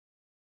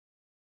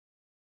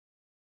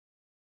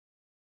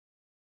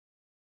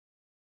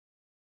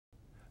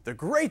The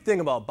great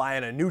thing about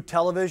buying a new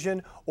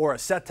television or a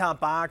set-top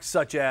box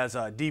such as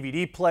a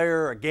DVD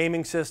player, a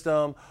gaming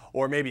system,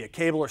 or maybe a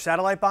cable or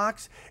satellite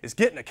box is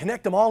getting to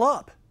connect them all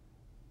up.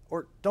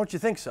 Or don't you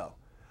think so?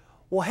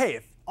 Well, hey,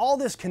 if all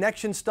this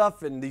connection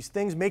stuff and these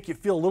things make you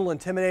feel a little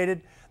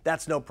intimidated,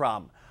 that's no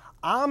problem.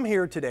 I'm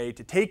here today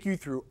to take you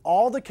through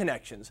all the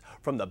connections,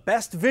 from the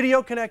best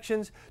video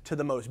connections to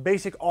the most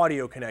basic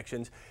audio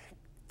connections,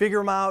 figure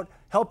them out,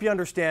 help you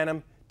understand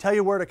them, tell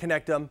you where to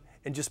connect them,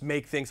 and just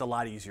make things a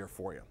lot easier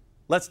for you.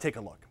 Let's take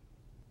a look.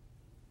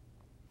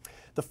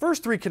 The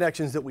first three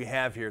connections that we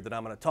have here that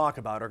I'm going to talk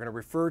about are going to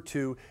refer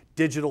to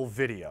digital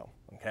video.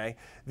 Okay?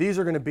 These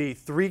are going to be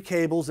three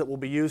cables that will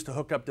be used to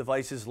hook up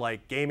devices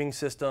like gaming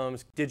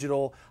systems,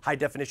 digital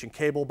high-definition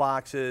cable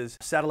boxes,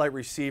 satellite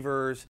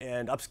receivers,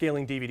 and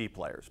upscaling DVD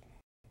players.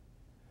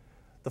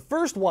 The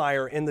first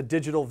wire in the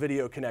digital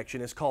video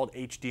connection is called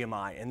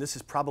HDMI, and this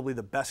is probably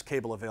the best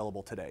cable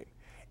available today.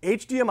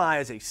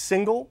 HDMI is a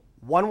single,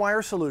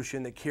 one-wire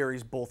solution that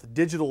carries both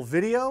digital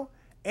video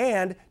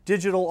and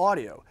digital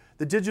audio.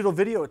 The digital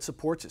video it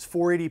supports is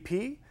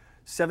 480p,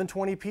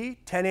 720p,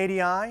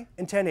 1080i,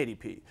 and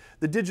 1080p.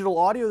 The digital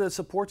audio that it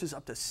supports is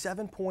up to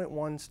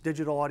 7.1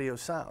 digital audio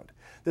sound.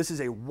 This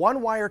is a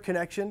one-wire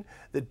connection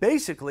that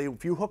basically,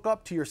 if you hook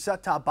up to your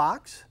set-top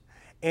box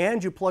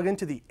and you plug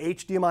into the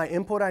HDMI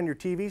input on your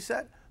TV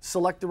set,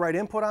 select the right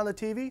input on the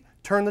TV,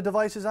 turn the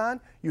devices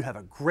on, you have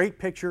a great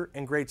picture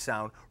and great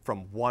sound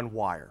from one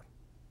wire.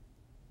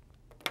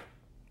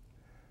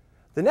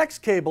 The next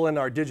cable in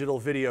our digital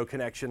video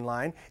connection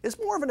line is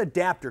more of an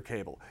adapter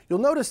cable. You'll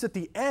notice that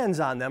the ends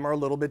on them are a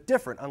little bit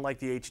different, unlike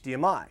the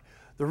HDMI.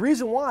 The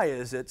reason why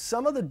is that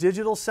some of the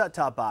digital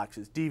set-top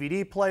boxes,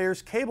 DVD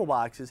players, cable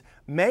boxes,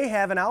 may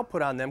have an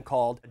output on them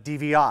called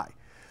DVI.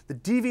 The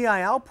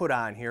DVI output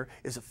on here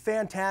is a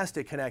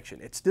fantastic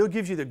connection. It still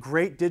gives you the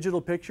great digital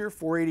picture,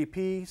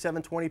 480p,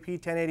 720p,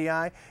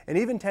 1080i, and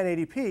even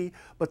 1080p,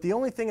 but the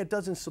only thing it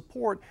doesn't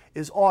support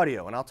is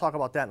audio, and I'll talk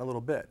about that in a little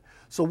bit.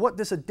 So what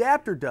this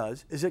adapter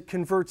does is it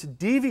converts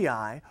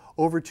DVI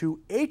over to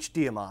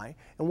HDMI,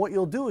 and what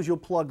you'll do is you'll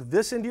plug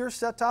this into your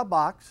set-top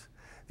box,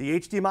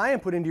 the HDMI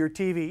input into your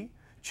TV,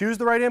 choose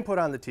the right input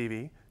on the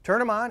TV, turn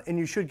them on, and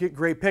you should get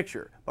great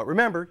picture. But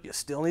remember, you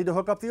still need to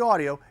hook up the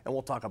audio, and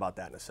we'll talk about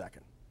that in a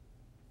second.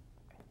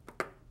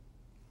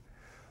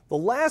 The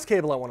last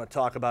cable I want to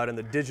talk about in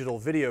the digital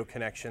video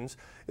connections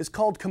is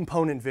called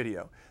component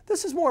video.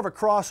 This is more of a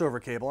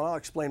crossover cable, and I'll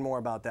explain more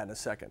about that in a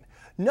second.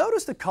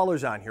 Notice the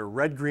colors on here,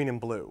 red, green, and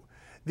blue.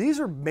 These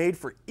are made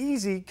for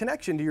easy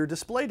connection to your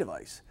display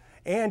device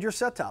and your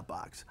set-top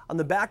box. On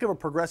the back of a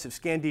progressive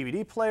scan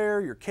DVD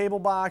player, your cable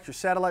box, your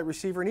satellite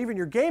receiver, and even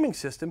your gaming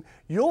system,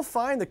 you'll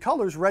find the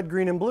colors red,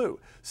 green, and blue.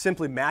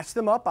 Simply match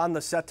them up on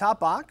the set-top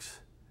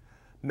box,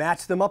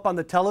 match them up on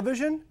the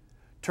television,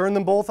 turn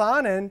them both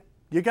on, and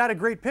you got a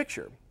great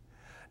picture.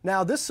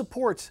 Now this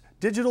supports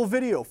digital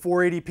video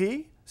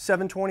 480p,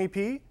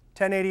 720p,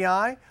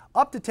 1080i,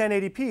 up to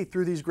 1080p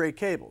through these great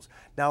cables.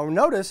 Now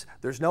notice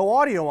there's no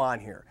audio on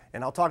here,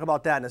 and I'll talk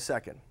about that in a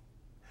second.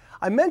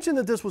 I mentioned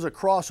that this was a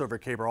crossover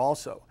cable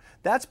also.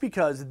 That's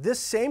because this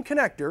same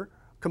connector,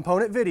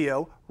 component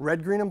video,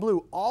 red, green, and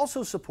blue,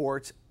 also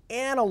supports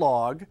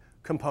analog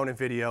component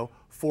video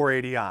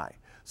 480i.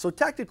 So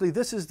technically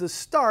this is the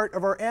start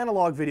of our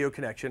analog video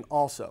connection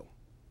also.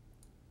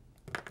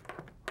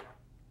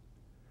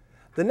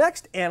 The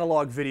next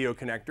analog video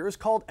connector is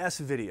called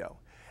S-Video.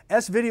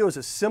 S-Video is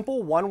a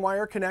simple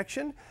one-wire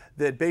connection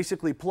that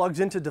basically plugs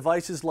into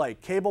devices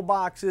like cable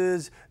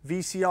boxes,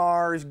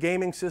 VCRs,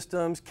 gaming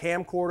systems,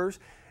 camcorders,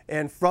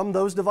 and from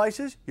those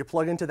devices you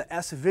plug into the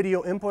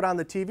S-Video input on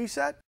the TV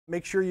set,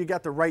 make sure you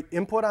got the right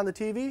input on the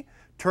TV,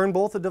 turn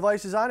both the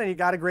devices on, and you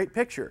got a great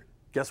picture.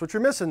 Guess what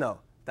you're missing though?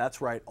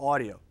 That's right,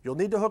 audio. You'll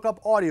need to hook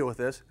up audio with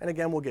this, and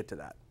again we'll get to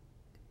that.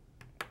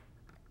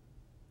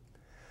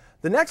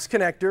 The next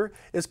connector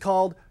is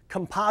called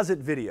composite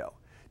video.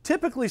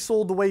 Typically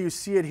sold the way you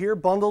see it here,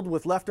 bundled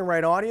with left and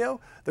right audio,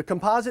 the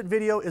composite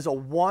video is a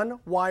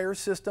one-wire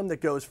system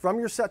that goes from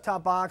your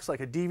set-top box, like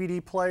a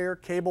DVD player,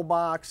 cable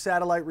box,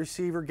 satellite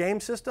receiver, game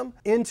system,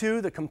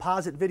 into the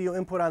composite video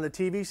input on the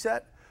TV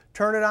set.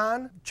 Turn it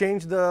on,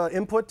 change the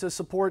input to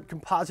support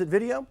composite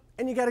video,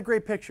 and you got a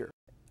great picture.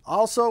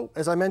 Also,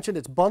 as I mentioned,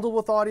 it's bundled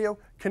with audio,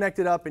 connect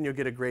it up, and you'll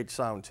get a great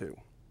sound too.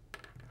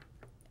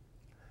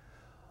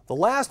 The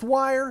last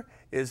wire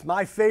is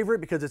my favorite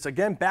because it's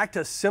again back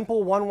to a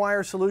simple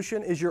one-wire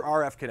solution, is your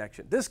RF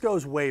connection. This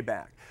goes way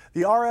back.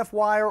 The RF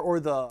wire or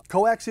the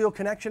coaxial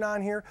connection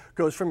on here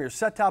goes from your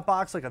set-top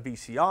box like a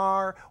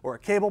VCR or a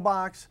cable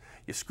box.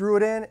 You screw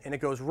it in and it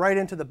goes right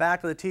into the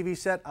back of the TV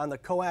set on the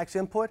coax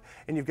input,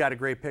 and you've got a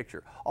great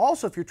picture.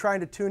 Also, if you're trying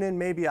to tune in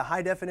maybe a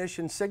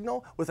high-definition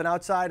signal with an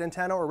outside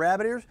antenna or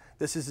rabbit ears,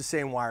 this is the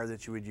same wire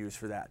that you would use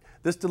for that.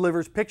 This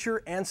delivers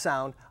picture and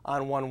sound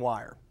on one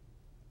wire.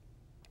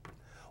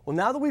 Well,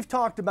 now that we've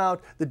talked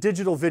about the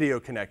digital video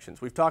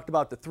connections, we've talked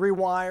about the three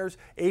wires,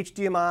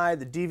 HDMI,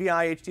 the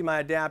DVI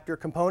HDMI adapter,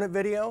 component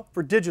video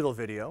for digital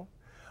video.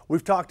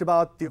 We've talked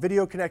about the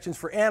video connections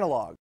for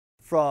analog,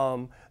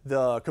 from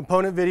the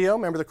component video,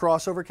 remember the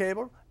crossover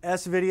cable,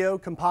 S-video,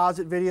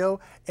 composite video,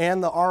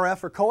 and the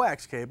RF or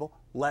coax cable,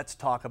 let's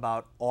talk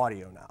about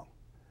audio now.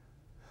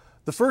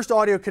 The first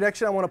audio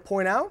connection I want to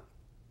point out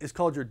is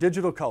called your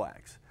digital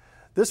coax.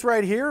 This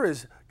right here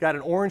has got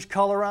an orange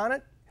color on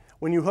it.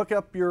 When you hook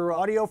up your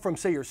audio from,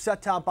 say, your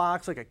set-top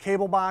box, like a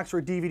cable box or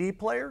a DVD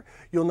player,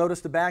 you'll notice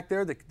the back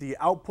there, the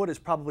output is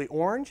probably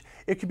orange.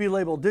 It could be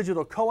labeled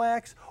digital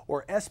coax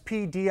or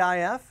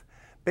SPDIF.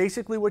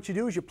 Basically what you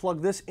do is you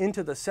plug this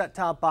into the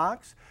set-top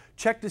box,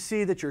 check to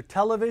see that your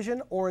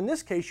television, or in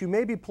this case, you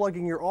may be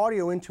plugging your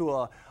audio into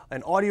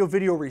an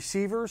audio-video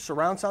receiver,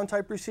 surround sound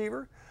type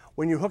receiver.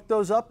 When you hook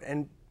those up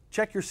and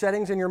check your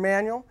settings in your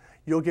manual,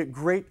 you'll get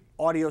great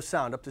audio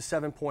sound up to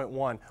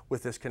 7.1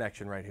 with this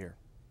connection right here.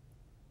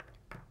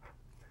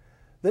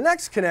 The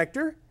next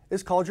connector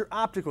is called your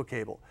optical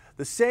cable.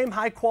 The same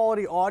high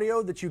quality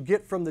audio that you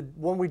get from the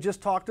one we just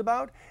talked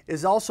about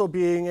is also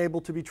being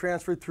able to be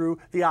transferred through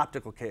the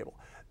optical cable.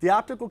 The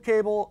optical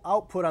cable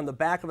output on the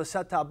back of a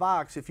set-top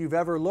box, if you've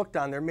ever looked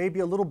on there, may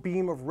be a little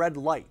beam of red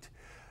light.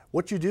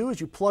 What you do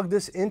is you plug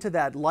this into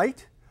that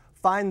light,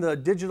 find the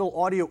digital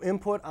audio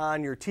input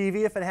on your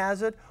TV if it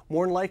has it.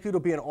 More than likely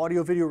it'll be an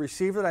audio video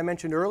receiver that I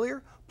mentioned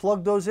earlier.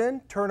 Plug those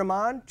in, turn them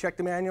on, check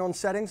the manual and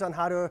settings on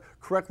how to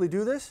correctly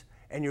do this,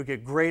 and you'll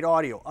get great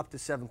audio up to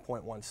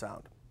 7.1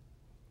 sound.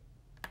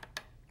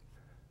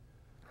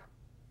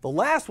 The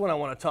last one I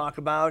want to talk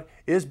about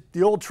is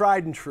the old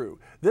tried and true.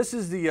 This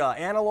is the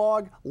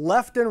analog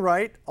left and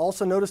right,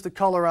 also notice the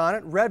color on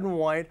it, red and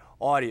white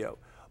audio.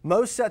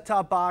 Most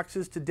set-top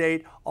boxes to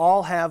date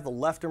all have the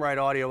left and right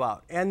audio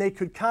out, and they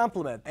could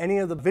complement any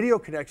of the video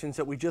connections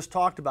that we just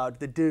talked about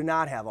that do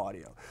not have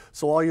audio.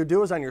 So all you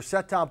do is on your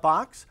set-top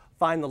box,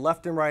 find the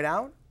left and right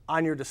out.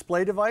 On your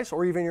display device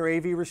or even your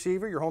AV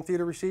receiver, your home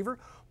theater receiver,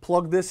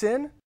 plug this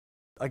in.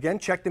 Again,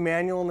 check the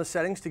manual and the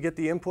settings to get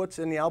the inputs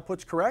and the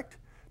outputs correct.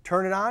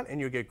 Turn it on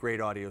and you'll get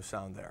great audio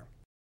sound there.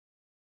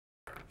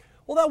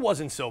 Well, that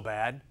wasn't so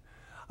bad.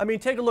 I mean,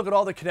 take a look at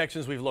all the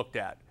connections we've looked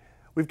at.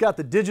 We've got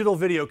the digital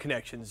video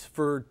connections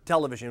for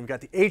television. We've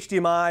got the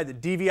HDMI, the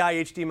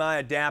DVI HDMI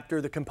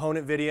adapter, the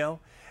component video.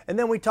 And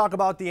then we talk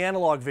about the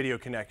analog video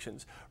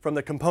connections, from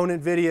the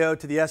component video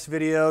to the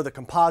S-video, the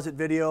composite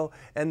video,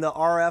 and the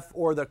RF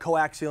or the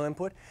coaxial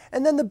input.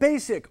 And then the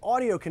basic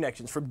audio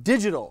connections from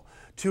digital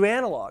to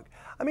analog.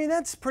 I mean,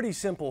 that's pretty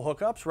simple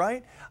hookups,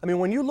 right? I mean,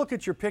 when you look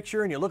at your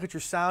picture and you look at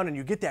your sound and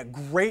you get that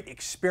great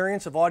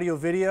experience of audio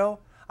video,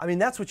 I mean,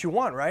 that's what you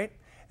want, right?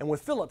 And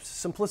with Philips,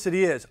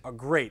 simplicity is a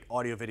great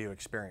audio video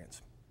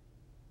experience.